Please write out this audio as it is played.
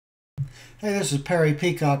Hey, this is Perry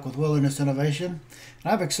Peacock with Wilderness Innovation,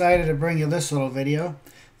 and I'm excited to bring you this little video.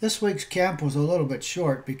 This week's camp was a little bit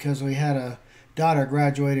short because we had a daughter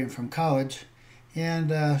graduating from college, and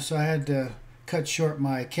so I had to cut short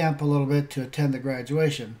my camp a little bit to attend the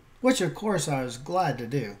graduation, which of course I was glad to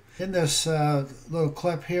do. In this little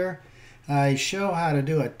clip here, I show how to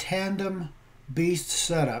do a tandem beast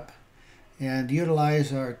setup and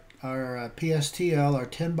utilize our PSTL, our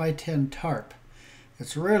 10x10 tarp.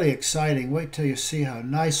 It's really exciting. Wait till you see how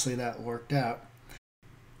nicely that worked out.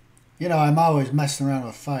 You know, I'm always messing around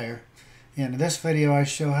with fire. And in this video I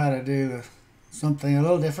show how to do something a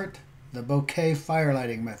little different, the bouquet fire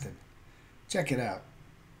lighting method. Check it out.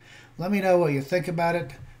 Let me know what you think about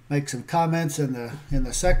it. Make some comments in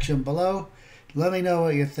the section below. Let me know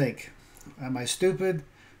what you think. Am I stupid?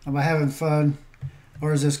 Am I having fun?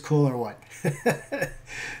 Or is this cool or what?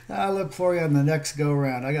 I'll look for you on the next go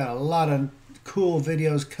round. I got a lot of cool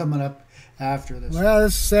videos coming up after this. Well,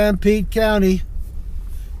 this is San Pete County.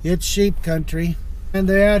 It's sheep country, and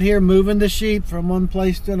they're out here moving the sheep from one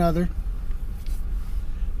place to another.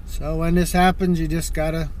 So when this happens, you just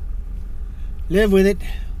gotta live with it.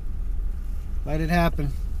 Let it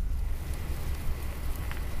happen.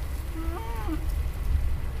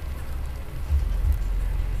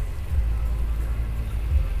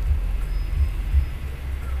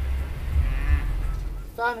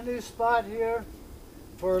 Found a new spot here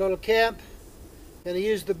for a little camp. Gonna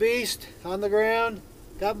use the beast on the ground.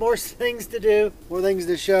 Got more things to do, more things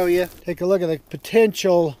to show you. Take a look at the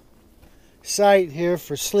potential site here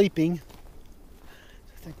for sleeping.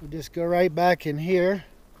 I think we'll just go right back in here.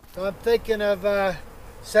 So I'm thinking of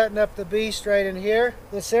setting up the beast right in here.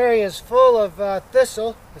 This area is full of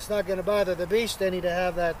thistle. It's not gonna bother the beast any to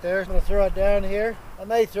have that there. I'm gonna throw it down here. I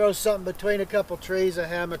may throw something between a couple trees, a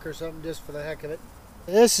hammock or something, just for the heck of it.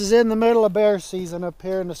 This is in the middle of bear season up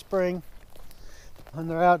here in the spring, when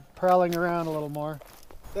they're out prowling around a little more.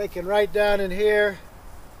 Thinking right down in here.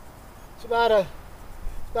 It's about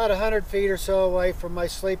 100 feet or so away from my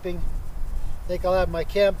sleeping. I think I'll have my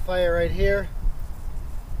campfire right here.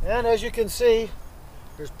 And as you can see,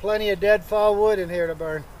 there's plenty of deadfall wood in here to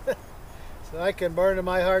burn. So I can burn to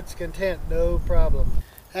my heart's content, no problem.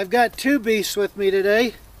 I've got two beasts with me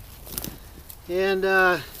today. And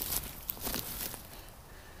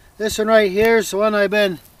this one right here is the one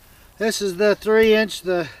this is the 3-inch,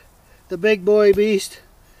 the big boy beast.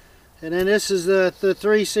 And then this is the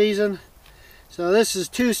 3 season. So this is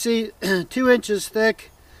 2 inches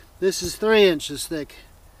thick. This is 3 inches thick.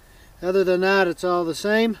 Other than that, it's all the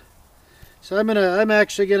same. So I'm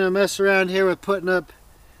actually gonna mess around here with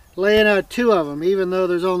laying out 2 of them, even though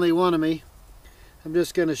there's only 1 of me. I'm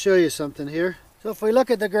just gonna show you something here. So if we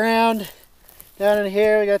look at the ground down in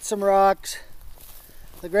here, we got some rocks.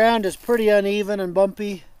 The ground is pretty uneven and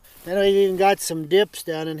bumpy. Then we've even got some dips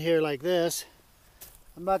down in here like this.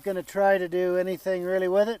 I'm not going to try to do anything really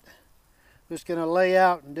with it. I'm just going to lay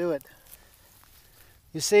out and do it.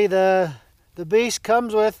 You see the beast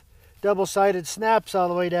comes with double-sided snaps all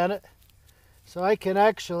the way down it. So I can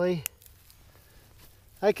actually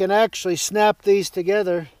snap these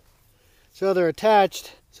together so they're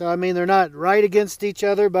attached. So I mean, they're not right against each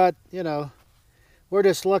other, but you know, we're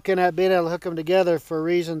just looking at being able to hook them together for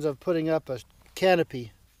reasons of putting up a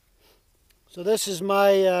canopy. So this is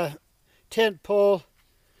my tent pole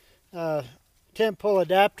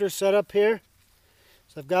adapter set up here.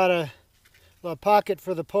 So I've got a pocket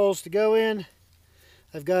for the poles to go in.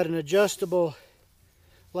 I've got an adjustable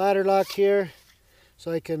ladder lock here,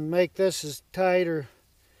 so I can make this as tight or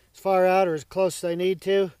as far out or as close as I need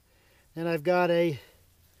to. And I've got a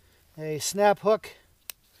snap hook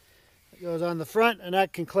goes on the front, and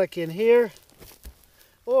that can click in here.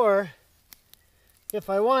 Or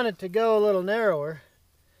if I wanted to go a little narrower,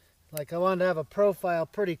 like I wanted to have a profile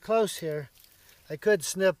pretty close here, I could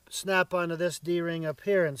snap onto this D-ring up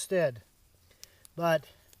here instead. But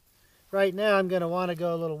right now I'm going to want to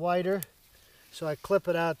go a little wider, so I clip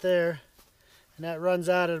it out there, and that runs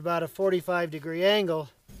out at about a 45-degree angle.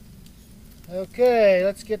 Okay,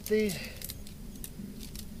 let's get these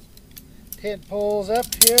tent poles up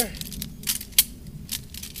here.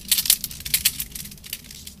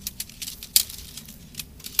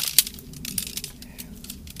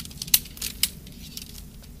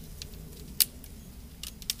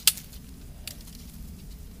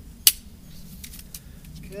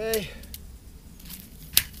 Okay.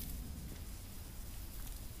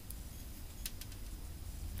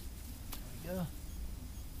 There we go.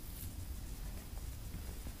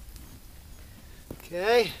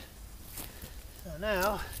 Okay. So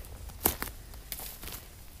now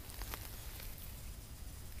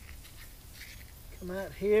come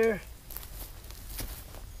out here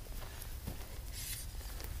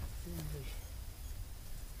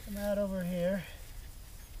Come out over here.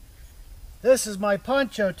 This is my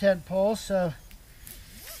poncho tent pole, so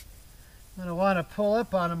I'm going to want to pull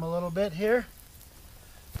up on them a little bit here.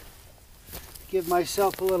 Give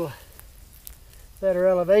myself a little better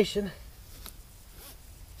elevation.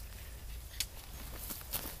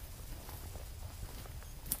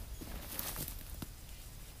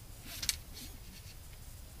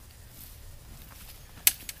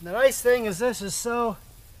 And the nice thing is this is so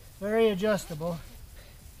very adjustable.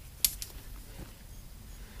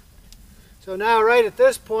 So now right at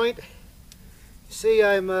this point, you see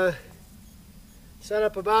I'm set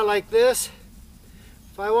up about like this.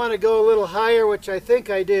 If I want to go a little higher, which I think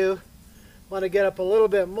I do, want to get up a little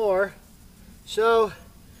bit more. So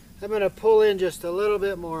I'm going to pull in just a little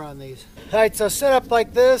bit more on these. Alright, so set up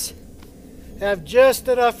like this. Have just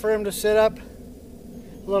enough room to sit up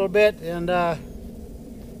a little bit, and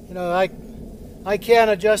you know, I can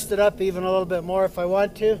adjust it up even a little bit more if I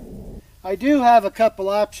want to. I do have a couple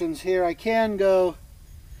options here. I can go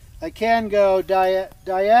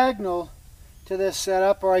diagonal to this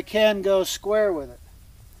setup, or I can go square with it.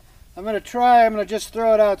 I'm going to just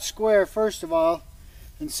throw it out square first of all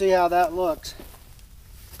and see how that looks.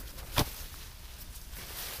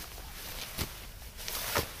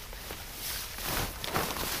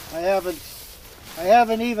 I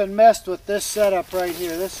haven't even messed with this setup right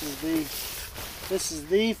here. This is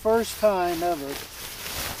the first time ever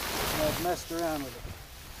I've messed around with it.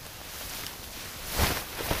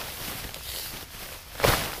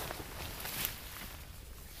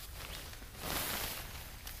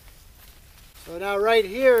 So now right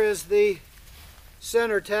here is the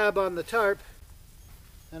center tab on the tarp,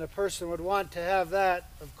 and a person would want to have that,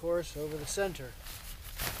 of course, over the center.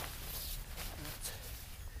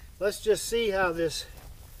 Let's just see how this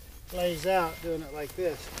plays out doing it like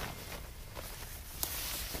this.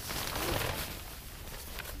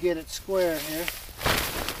 Get it square here. I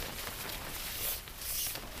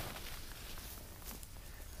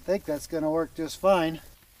think that's going to work just fine.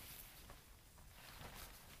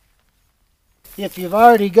 If you've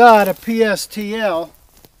already got a PSTL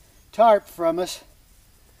tarp from us,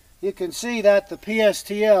 you can see that the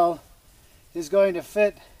PSTL is going to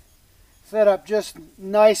fit up just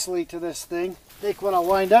nicely to this thing. I think what I'll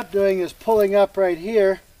wind up doing is pulling up right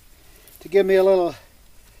here to give me a little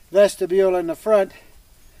vestibule in the front.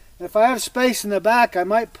 And if I have space in the back, I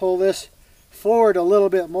might pull this forward a little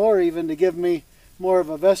bit more even to give me more of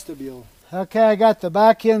a vestibule. Okay, I got the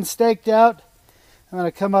back end staked out. I'm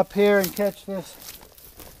going to come up here and catch this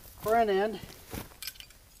front end.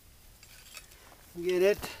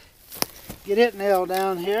 Get it nailed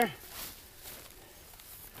down here.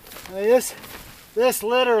 This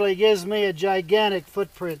literally gives me a gigantic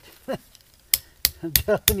footprint. I'm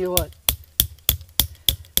telling you what.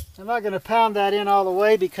 I'm not going to pound that in all the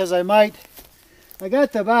way because I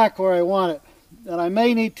got the back where I want it, and I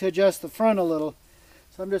may need to adjust the front a little.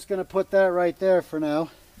 So I'm just going to put that right there for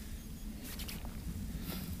now.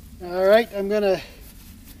 Alright, I'm going to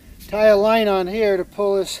tie a line on here to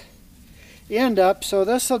pull this end up. So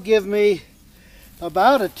this will give me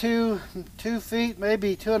about a 2 feet,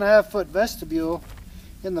 maybe 2.5 foot vestibule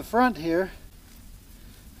in the front here.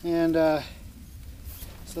 And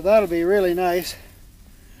so that'll be really nice.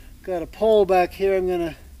 Got a pole back here I'm going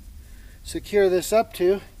to secure this up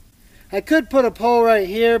to. I could put a pole right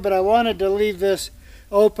here, but I wanted to leave this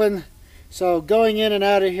open. So going in and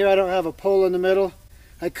out of here, I don't have a pole in the middle.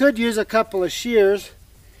 I could use a couple of shears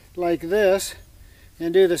like this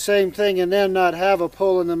and do the same thing and then not have a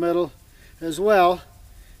pole in the middle as well.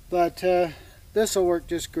 But this will work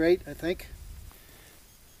just great, I think.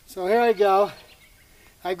 So here I go.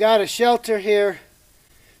 I've got a shelter here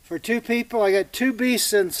for 2 people. I got 2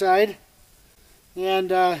 beasts inside, and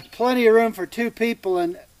plenty of room for 2 people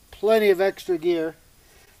and plenty of extra gear.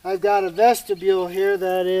 I've got a vestibule here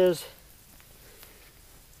that is,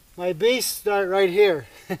 my beasts start right here.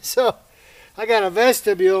 So I got a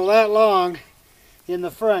vestibule that long in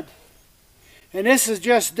the front. And this is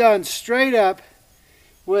just done straight up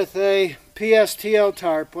with a PSTL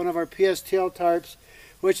tarp, one of our PSTL tarps,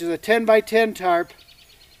 which is a 10 by 10 tarp.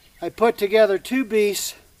 I put together 2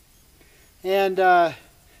 beasts and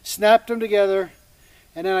snapped them together,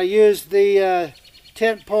 and then I used the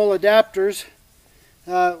tent pole adapters,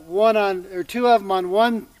 2 of them on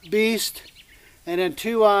one beast and then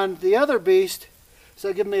 2 on the other beast,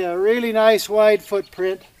 so give me a really nice wide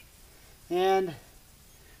footprint. And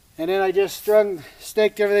then I just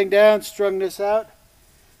staked everything down, strung this out,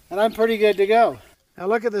 and I'm pretty good to go. Now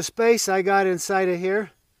look at the space I got inside of here.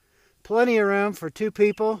 Plenty of room for 2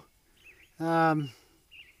 people.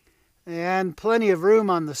 And plenty of room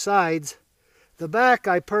on the sides. The back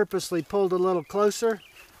I purposely pulled a little closer.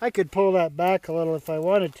 I could pull that back a little if I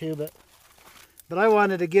wanted to, but I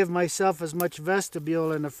wanted to give myself as much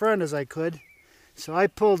vestibule in the front as I could. So I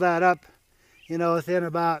pulled that up, you know, within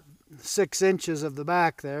about 6 inches of the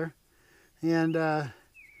back there. And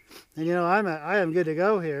you know, I am good to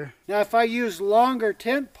go here. Now if I use longer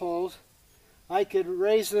tent poles, I could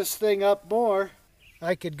raise this thing up more.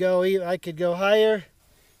 I could go higher,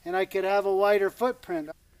 and I could have a wider footprint.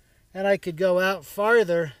 And I could go out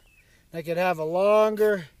farther. I could have a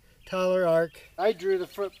longer, taller arc. I drew the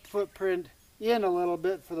footprint in a little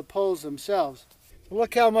bit for the poles themselves.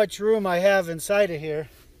 Look how much room I have inside of here.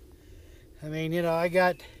 I mean, you know, I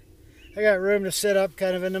got room to sit up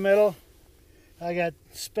kind of in the middle. I got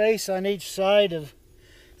space on each side of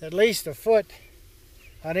at least a foot.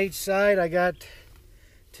 On each side I got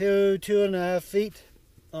 2.5 feet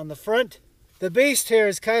on the front. The beast here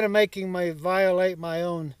is kind of making me violate my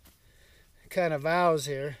own kind of vows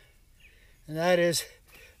here. And that is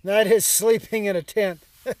sleeping in a tent.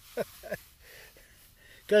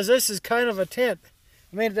 Because this is kind of a tent.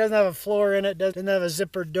 I mean, it doesn't have a floor in it, doesn't have a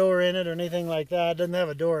zippered door in it or anything like that. It doesn't have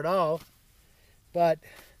a door at all. But,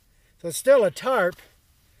 so it's still a tarp,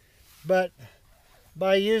 but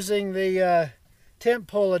by using the tent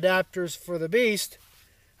pole adapters for the beast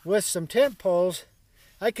with some tent poles,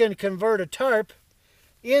 I can convert a tarp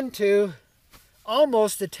into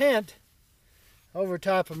almost a tent over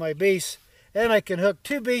top of my beast, and I can hook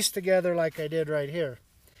 2 beasts together like I did right here.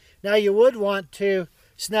 Now you would want to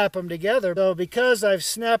snap them together, though because I've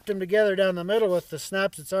snapped them together down the middle with the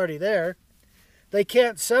snaps that's already there, they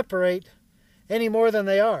can't separate any more than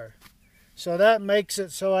they are. So that makes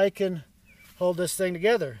it so I can hold this thing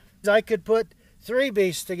together. I could put 3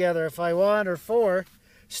 beasts together if I want, or 4,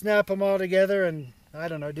 snap them all together and, I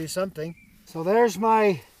don't know, do something. So there's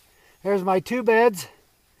my 2 beds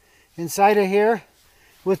inside of here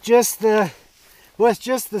with just the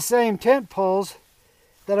same tent poles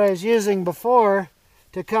that I was using before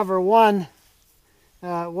to cover one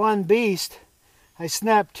beast. I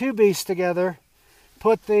snapped 2 beasts together,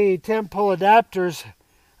 put the tent pole adapters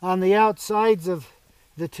on the outsides of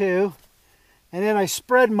the 2, and then I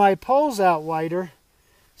spread my poles out wider.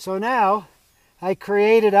 So now I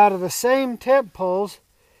created, out of the same tent poles,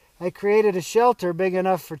 I created a shelter big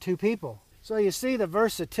enough for 2 people. So you see the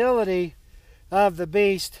versatility of the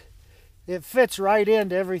beast. It fits right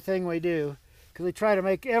into everything we do, because we try to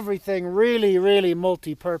make everything really, really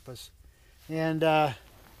multi-purpose. And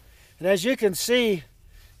as you can see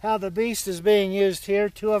how the beast is being used here,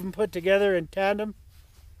 2 of them put together in tandem.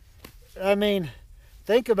 I mean,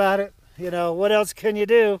 think about it. You know, what else can you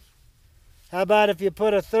do? How about if you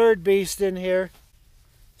put a 3rd beast in here,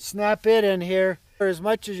 snap it in here for as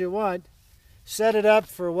much as you want, set it up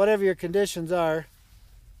for whatever your conditions are,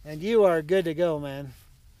 and you are good to go, man.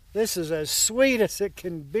 This is as sweet as it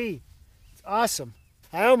can be. It's awesome.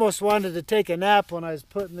 I almost wanted to take a nap when I was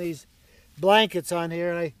putting these blankets on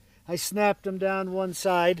here, and I snapped them down one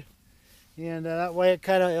side, and that way it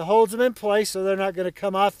kind of holds them in place so they're not going to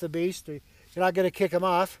come off the beast, or you're not going to kick them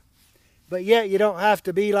off. But yet you don't have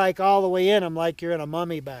to be like all the way in them like you're in a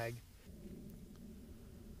mummy bag.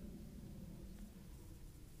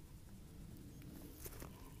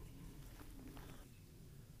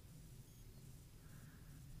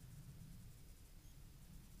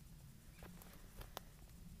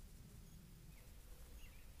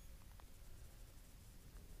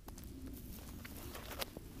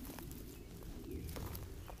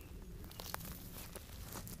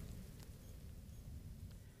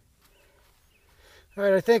 All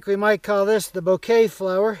right, I think we might call this the bouquet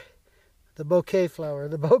flower. The bouquet flower,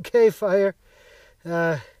 the bouquet fire.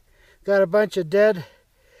 Got a bunch of dead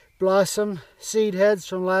blossom seed heads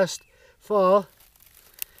from last fall.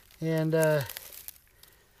 And what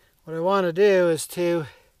I want to do is I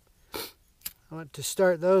want to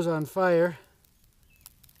start those on fire.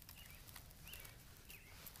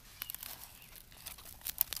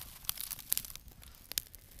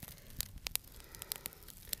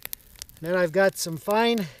 Then I've got some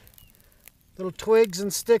fine little twigs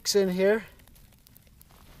and sticks in here.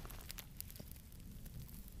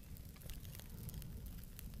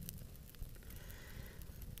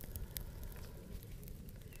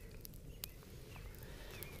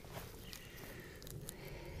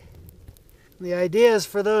 The idea is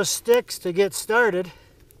for those sticks to get started,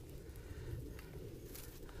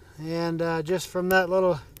 and just from that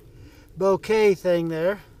little bouquet thing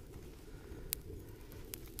there,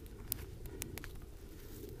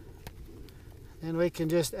 and we can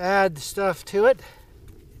just add stuff to it.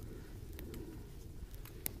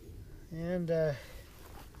 And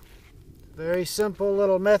very simple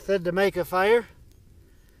little method to make a fire.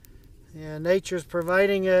 And nature's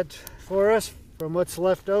providing it for us from what's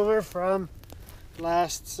left over from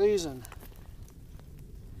last season.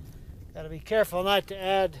 Got to be careful not to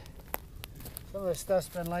add. Some of this stuff's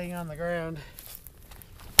been laying on the ground.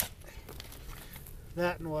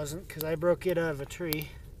 That one wasn't, because I broke it out of a tree.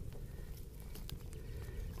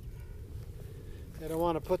 I don't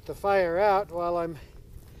want to put the fire out while I'm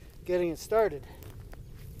getting it started.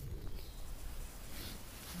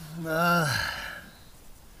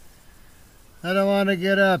 I don't want to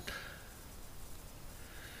get up.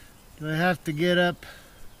 Do I have to get up?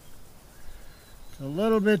 It's a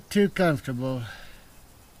little bit too comfortable.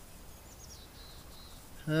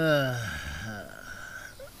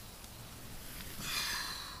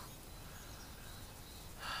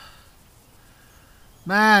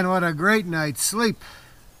 Man, what a great night's sleep.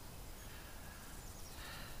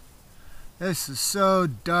 This is so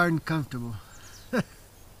darn comfortable.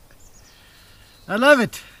 I love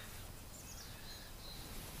it.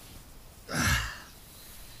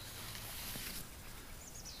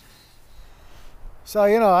 So,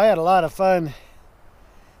 you know, I had a lot of fun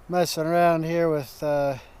messing around here with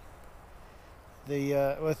the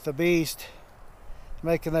beast,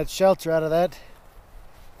 making that shelter out of that.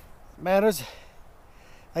 Man,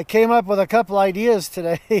 I came up with a couple ideas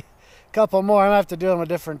today, a couple more. I'm gonna have to do them a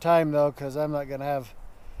different time though, because I'm not gonna have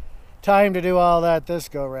time to do all that this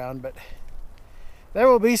go round. But there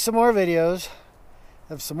will be some more videos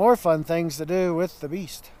of some more fun things to do with the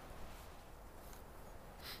beast.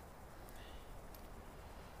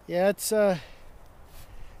 Yeah, it's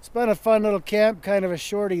been a fun little camp, kind of a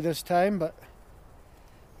shorty this time, but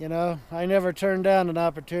you know, I never turned down an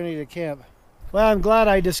opportunity to camp. Well, I'm glad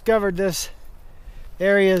I discovered this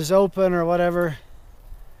area is open or whatever,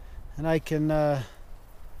 and I can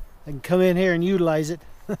come in here and utilize it.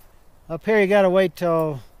 Up here you gotta wait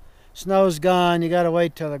till snow's gone. You gotta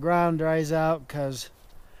wait till the ground dries out, because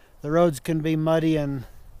the roads can be muddy and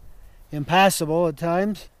impassable at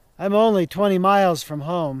times. I'm only 20 miles from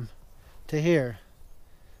home to here.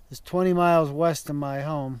 It's 20 miles west of my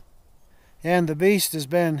home. And the beast has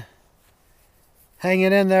been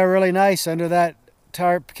hanging in there really nice under that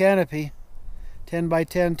tarp canopy. 10 by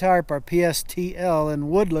 10 tarp, our PSTL in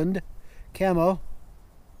woodland camo.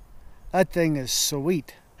 That thing is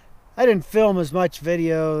sweet. I didn't film as much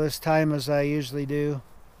video this time as I usually do.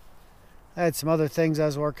 I had some other things I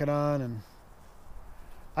was working on, and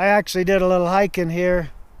I actually did a little hiking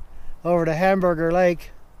here over to Hamburger Lake,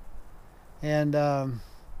 and then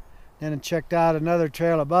I checked out another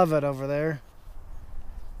trail above it over there,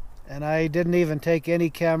 and I didn't even take any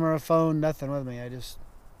camera, phone, nothing with me. I just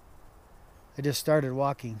started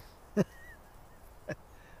walking.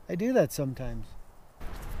 I do that sometimes.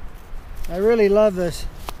 I really love this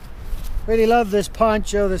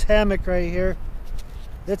poncho, this hammock right here.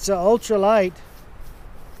 It's a ultra light,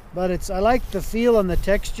 but I like the feel and the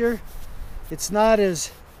texture. It's not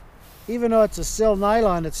as, even though it's a silk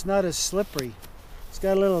nylon, it's not as slippery. It's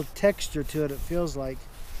got a little texture to it, it feels like.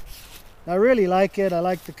 I really like it. I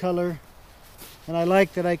like the color, and I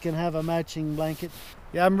like that I can have a matching blanket.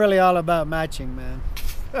 Yeah, I'm really all about matching, man.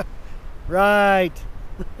 Right.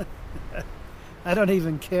 I don't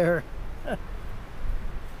even care.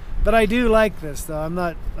 But I do like this, though. I'm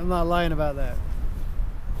not lying about that.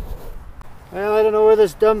 Well, I don't know where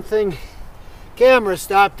this dumb thing camera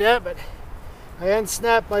stopped at, but I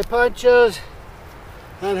unsnapped my ponchos,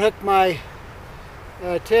 unhooked my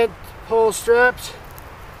tent pole straps,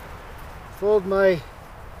 fold my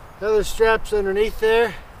other straps underneath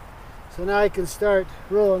there, so now I can start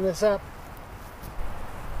rolling this up.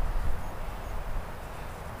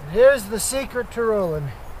 And here's the secret to rolling.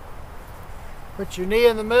 Put your knee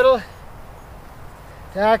in the middle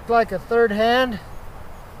to act like a third hand,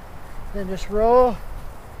 then just roll.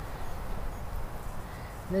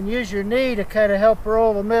 Then use your knee to kind of help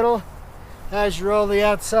roll the middle as you roll the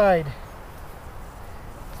outside.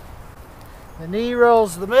 The knee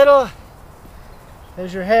rolls the middle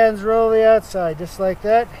as your hands roll the outside, just like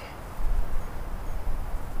that.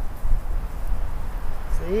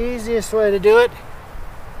 It's the easiest way to do it.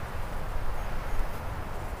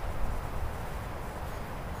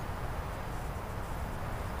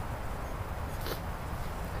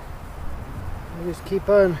 I just keep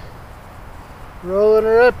on rolling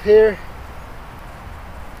her up here.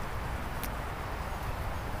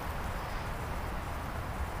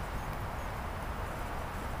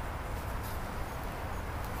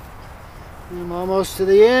 I'm almost to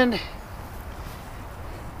the end.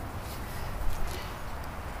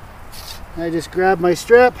 I just grab my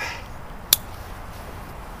strap.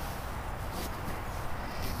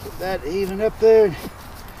 Get that even up there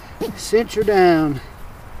and cinch her down.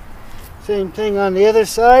 Same thing on the other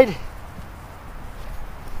side.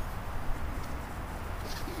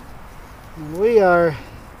 And we are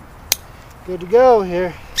good to go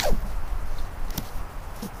here.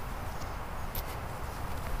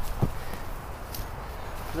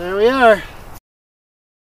 There we are.